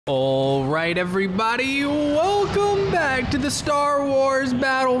Alright everybody, welcome back to the Star Wars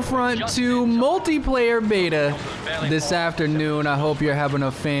Battlefront II multiplayer beta this afternoon. I hope you're having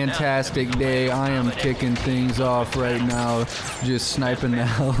a fantastic day. I am kicking things off right now, just sniping the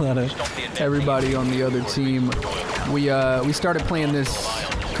hell out of everybody on the other team. We started playing this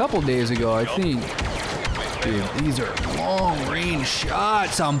a couple days ago, I think. Dude, these are long-range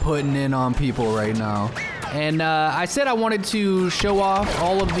shots I'm putting in on people right now. And I said I wanted to show off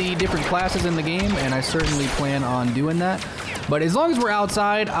all of the different classes in the game, and I certainly plan on doing that. But as long as we're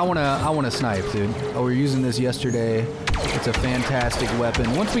outside, I wanna snipe, dude. Oh, we were using this yesterday. It's a fantastic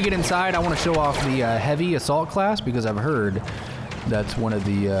weapon. Once we get inside, I want to show off the heavy assault class because I've heard that's one of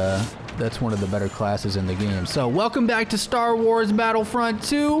the better classes in the game. So welcome back to Star Wars Battlefront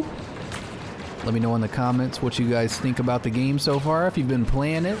II. Let me know in the comments what you guys think about the game so far, if you've been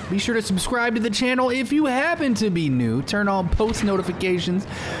playing it. Be sure to subscribe to the channel if you happen to be new. Turn on post notifications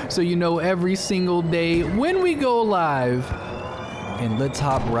so you know every single day when we go live. And let's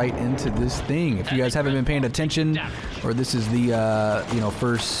hop right into this thing. If you guys haven't been paying attention, or this is the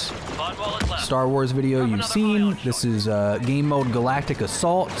first Star Wars video you've seen, this is game mode Galactic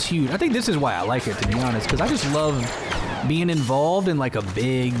Assault. It's huge. I think this is why I like it, to be honest, because I just love being involved in like a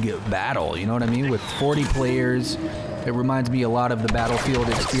big battle, you know what I mean? With 40 players, it reminds me a lot of the Battlefield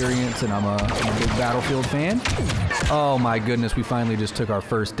experience, and I'm a big Battlefield fan. Oh my goodness, we finally just took our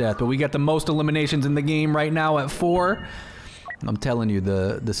first death, but we got the most eliminations in the game right now at 4. I'm telling you,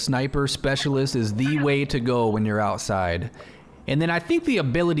 the sniper specialist is the way to go when you're outside. And then I think the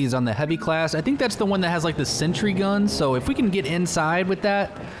abilities on the heavy class, I think that's the one that has like the sentry gun, so if we can get inside with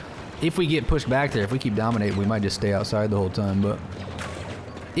that, if we get pushed back there, if we keep dominating, we might just stay outside the whole time. But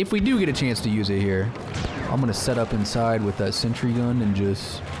if we do get a chance to use it here, I'm gonna set up inside with that sentry gun and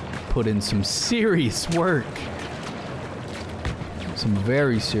just put in some serious work. Some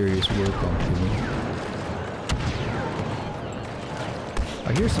very serious work on people.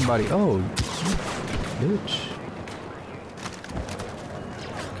 I hear somebody. Oh, bitch.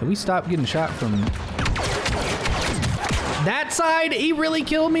 Can we stop getting shot from that side? He really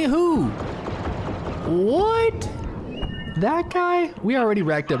killed me? Who? What? That guy? We already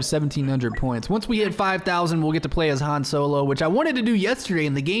racked up 1,700 points. Once we hit 5,000, we'll get to play as Han Solo, which I wanted to do yesterday,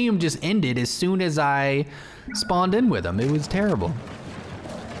 and the game just ended as soon as I spawned in with him. It was terrible.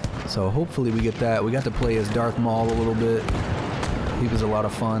 So hopefully we get that. We got to play as Darth Maul a little bit. He was a lot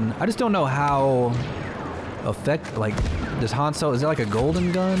of fun. I just don't know how does Han Solo, is that like a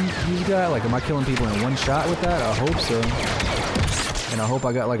golden gun he's got? Like, am I killing people in one shot with that? I hope so. And I hope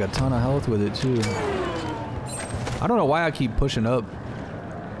I got like a ton of health with it too. I don't know why I keep pushing up.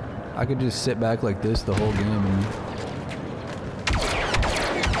 I could just sit back like this the whole game and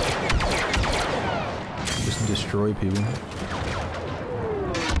just destroy people.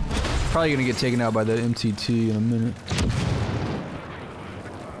 Probably gonna get taken out by the MTT in a minute.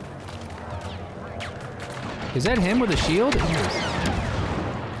 Is that him with a shield? It is.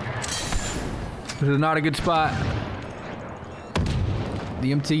 This is not a good spot.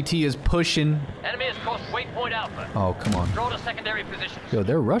 The MTT is pushing. Enemy has crossed waypoint Alpha. Oh, come on. Draw to secondary position. Yo,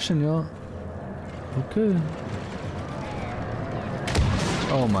 they're rushing, y'all. Okay.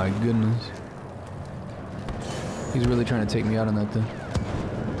 Oh my goodness. He's really trying to take me out on that thing.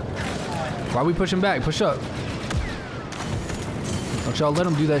 Why are we pushing back? Push up. Don't y'all let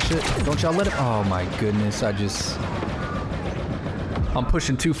him do that shit. Don't y'all let him. Oh my goodness, I'm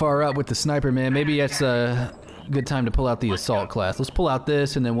pushing too far up with the sniper, man. Maybe that's a good time to pull out the assault class. Let's pull out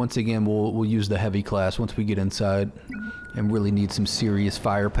this, and then once again, we'll use the heavy class once we get inside and really need some serious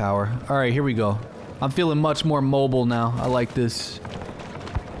firepower. All right, here we go. I'm feeling much more mobile now. I like this.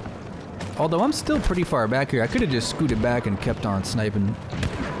 Although I'm still pretty far back here. I could have just scooted back and kept on sniping.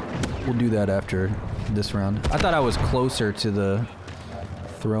 We'll do that after this round. I thought I was closer to the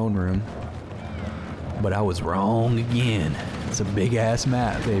throne room, but I was wrong again. It's a big ass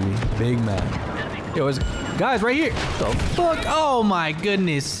map, baby. Big map. Yo, guys right here. The fuck? Oh my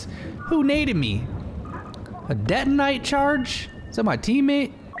goodness. Who naded me? A detonite charge? Is that my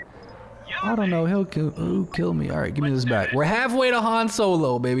teammate? I don't know. Who killed me? All right, give me this back. We're halfway to Han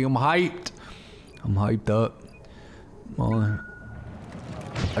Solo, baby. I'm hyped. I'm hyped up. Well,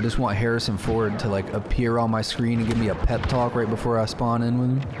 I just want Harrison Ford to like appear on my screen and give me a pep talk right before I spawn in with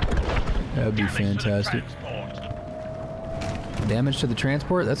him. That'd be fantastic. Damage to the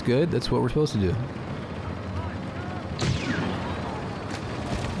transport? That's good. That's what we're supposed to do.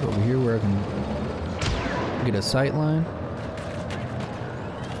 Over here where I can get a sight line.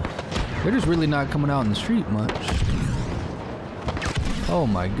 They're just really not coming out in the street much. Oh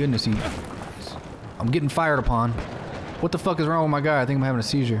my goodness, I'm getting fired upon. What the fuck is wrong with my guy? I think I'm having a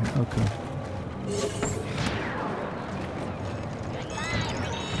seizure. Okay.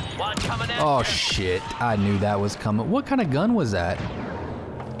 Oh shit, I knew that was coming. What kind of gun was that?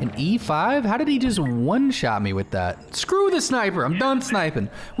 An E5? How did he just one-shot me with that? Screw the sniper, I'm done sniping.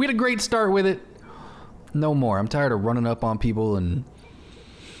 We had a great start with it. No more, I'm tired of running up on people and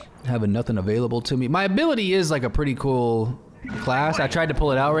having nothing available to me. My ability is like a pretty cool class. I tried to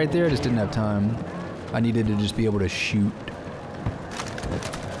pull it out right there, just didn't have time. I needed to just be able to shoot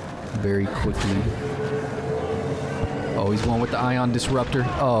very quickly. Oh, he's going with the ion disruptor.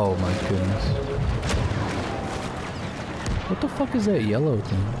 Oh my goodness. What the fuck is that yellow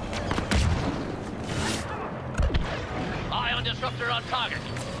thing? Ion disruptor on target.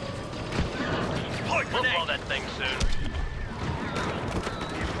 We'll blow that thing soon.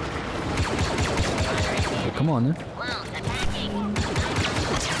 Oh, come on then.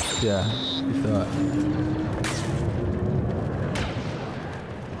 Yeah, you thought.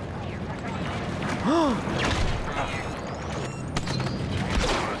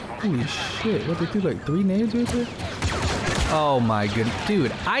 Holy shit, what, they threw like 3 nades right there? Oh my goodness,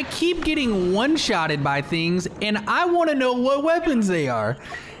 dude, I keep getting one-shotted by things and I want to know what weapons they are.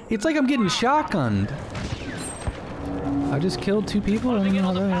 It's like I'm getting shotgunned. I just killed 2 people? I don't know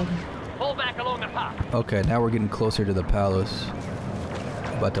how that happened. Pull back along the path. Okay, now we're getting closer to the palace.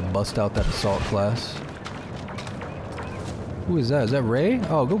 About to bust out that assault class. Who is that? Is that Ray?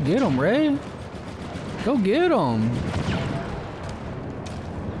 Oh, go get him, Ray. Go get him.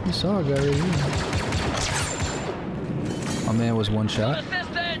 You saw a guy right here. My man was one shot.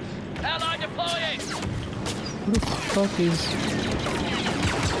 Assistance! Ally deploying! Who the fuck is...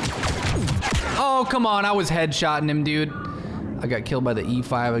 Oh, come on. I was headshotting him, dude. I got killed by the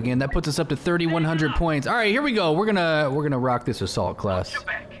E5 again. That puts us up to 3,100 points. All right, here we go. We're gonna rock this assault class.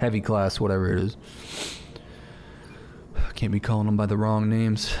 Heavy class, whatever it is. Can't be calling them by the wrong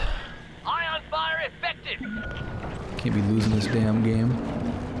names. Ion fire effective! Can't be losing this damn game.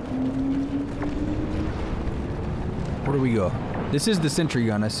 Where do we go? This is the sentry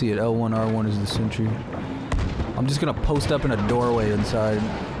gun. I see it. L1, R1 is the sentry. I'm just gonna post up in a doorway inside.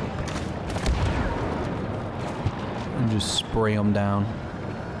 And just spray them down.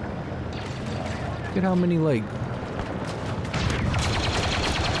 Look at how many, like...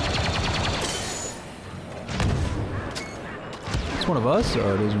 It's one of us?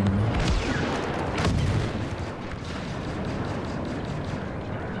 Oh, it is one of us.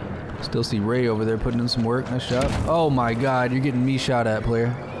 Still see Ray over there putting in some work. Nice shot. Oh my god, you're getting me shot at,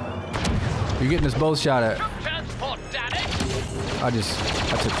 player. You're getting us both shot at. I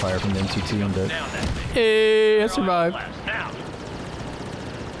took fire from the MTT. I'm dead. Hey, I survived.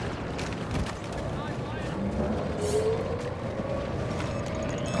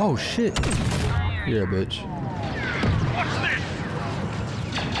 Oh shit. You're a bitch.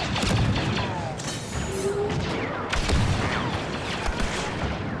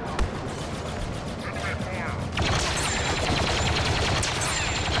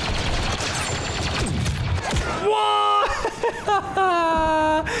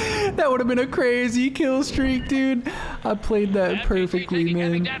 That would have been a crazy kill streak, dude. I played that perfectly,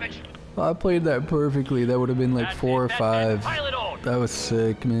 man. I played that perfectly. That would have been like 4 or 5. That was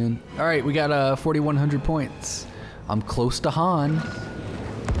sick, man. All right, we got 4,100 points. I'm close to Han.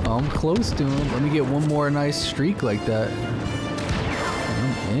 I'm close to him. Let me get one more nice streak like that.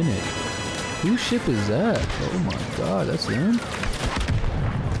 I'm in it. Whose ship is that? Oh my god, that's them?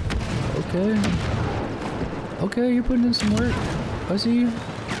 Okay. Okay, you're putting in some work. I see you.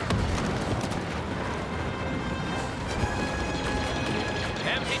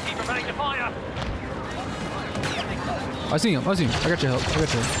 MTT preparing to fire. I see him. I see him. I got your help. I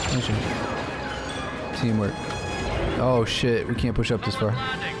got your help. Nice shot. See him work. Oh shit, we can't push up this far.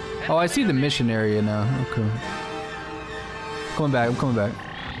 Oh, I see the mission area now. Okay. Coming back. I'm coming back.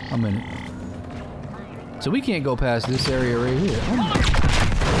 I'm in it. So we can't go past this area right here. Oh my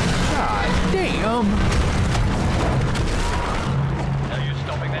god damn.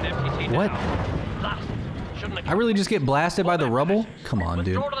 What? I really just get blasted by the rubble? Come on,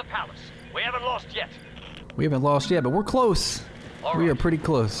 dude. We haven't lost yet. We haven't lost yet, but we're close. We are pretty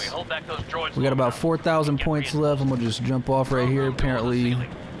close. We got about 4,000 points left. I'm gonna just jump off right here. Apparently,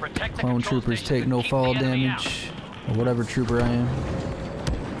 clone troopers take no fall damage. Or whatever trooper I am.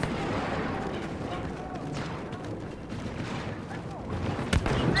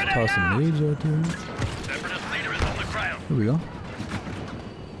 Just toss some nades out there. Here we go.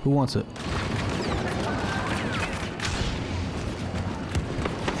 Who wants it?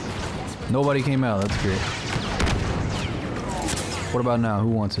 Nobody came out. That's great. What about now? Who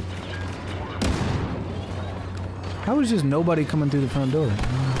wants it? How is just nobody coming through the front door?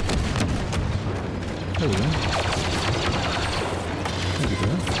 There we go. There we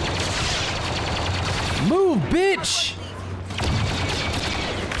go. Move, bitch!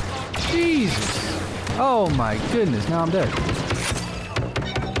 Jesus. Oh my goodness, now I'm dead.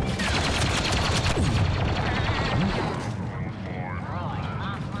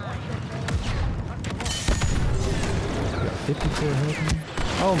 Got 54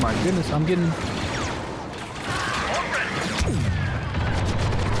 health. Oh my goodness, I'm getting...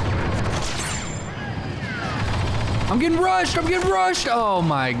 I'm getting rushed! Oh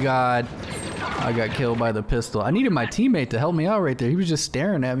my god. I got killed by the pistol. I needed my teammate to help me out right there. He was just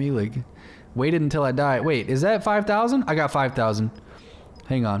staring at me like, waited until I died. Wait, is that 5,000? I got 5,000.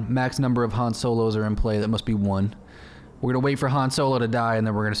 Hang on, max number of Han Solos are in play. That must be 1. We're gonna wait for Han Solo to die and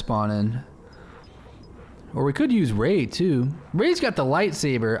then we're gonna spawn in. Or we could use Rey too. Rey's got the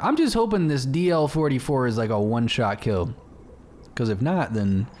lightsaber. I'm just hoping this DL-44 is like a one-shot kill. Because if not,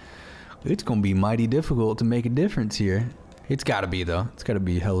 then it's gonna be mighty difficult to make a difference here. It's gotta be though. It's gotta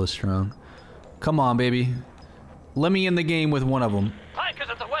be hella strong. Come on, baby. Let me in the game with one of them. Tankers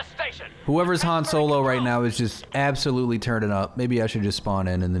at the west station. Whoever's Han Solo right now is just absolutely turning up. Maybe I should just spawn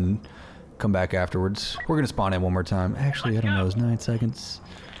in and then come back afterwards. We're gonna spawn in one more time. Actually, I don't know. It's 9 seconds.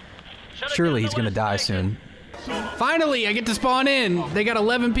 Surely he's gonna die soon. Finally, I get to spawn in. They got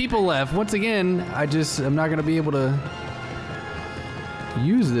 11 people left. Once again, I'm not gonna be able to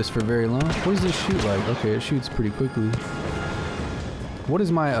use this for very long. What does this shoot like? Okay, it shoots pretty quickly. What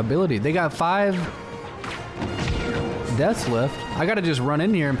is my ability? They got 5 deaths left. I gotta just run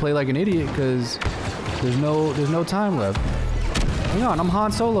in here and play like an idiot because there's no time left. Hang on, I'm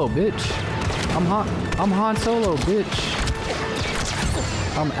Han Solo, bitch. I'm Han Solo, bitch.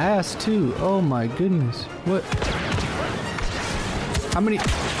 I'm ass too. Oh my goodness. What? How many?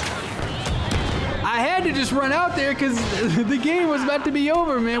 I had to just run out there because the game was about to be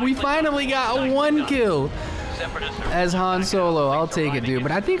over, man. We finally got 1 kill as Han Solo. I'll take it, dude.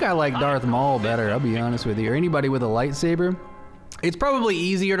 But I think I like Darth Maul better, I'll be honest with you. Or anybody with a lightsaber. It's probably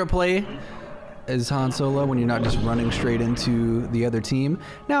easier to play as Han Solo when you're not just running straight into the other team.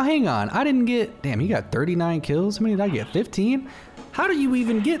 Now, hang on. I didn't get... Damn, he got 39 kills. How many did I get? 15? How do you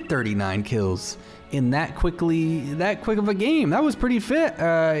even get 39 kills in that quick of a game? That was pretty fit.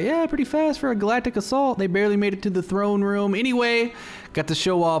 Yeah, pretty fast for a galactic assault. They barely made it to the throne room. Anyway, got to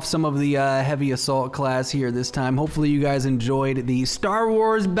show off some of the heavy assault class here this time. Hopefully you guys enjoyed the Star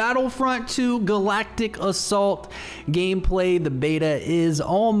Wars Battlefront II Galactic Assault gameplay. The beta is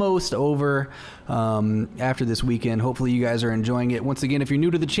almost over after this weekend. Hopefully you guys are enjoying it. Once again, if you're new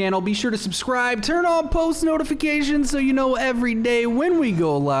to the channel, be sure to subscribe, turn on post notifications so you know every day when we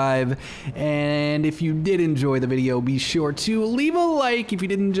go live. And if you did enjoy the video, be sure to leave a like if you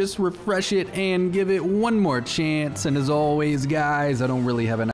didn't just refresh it and give it one more chance. And as always, guys, I don't really have an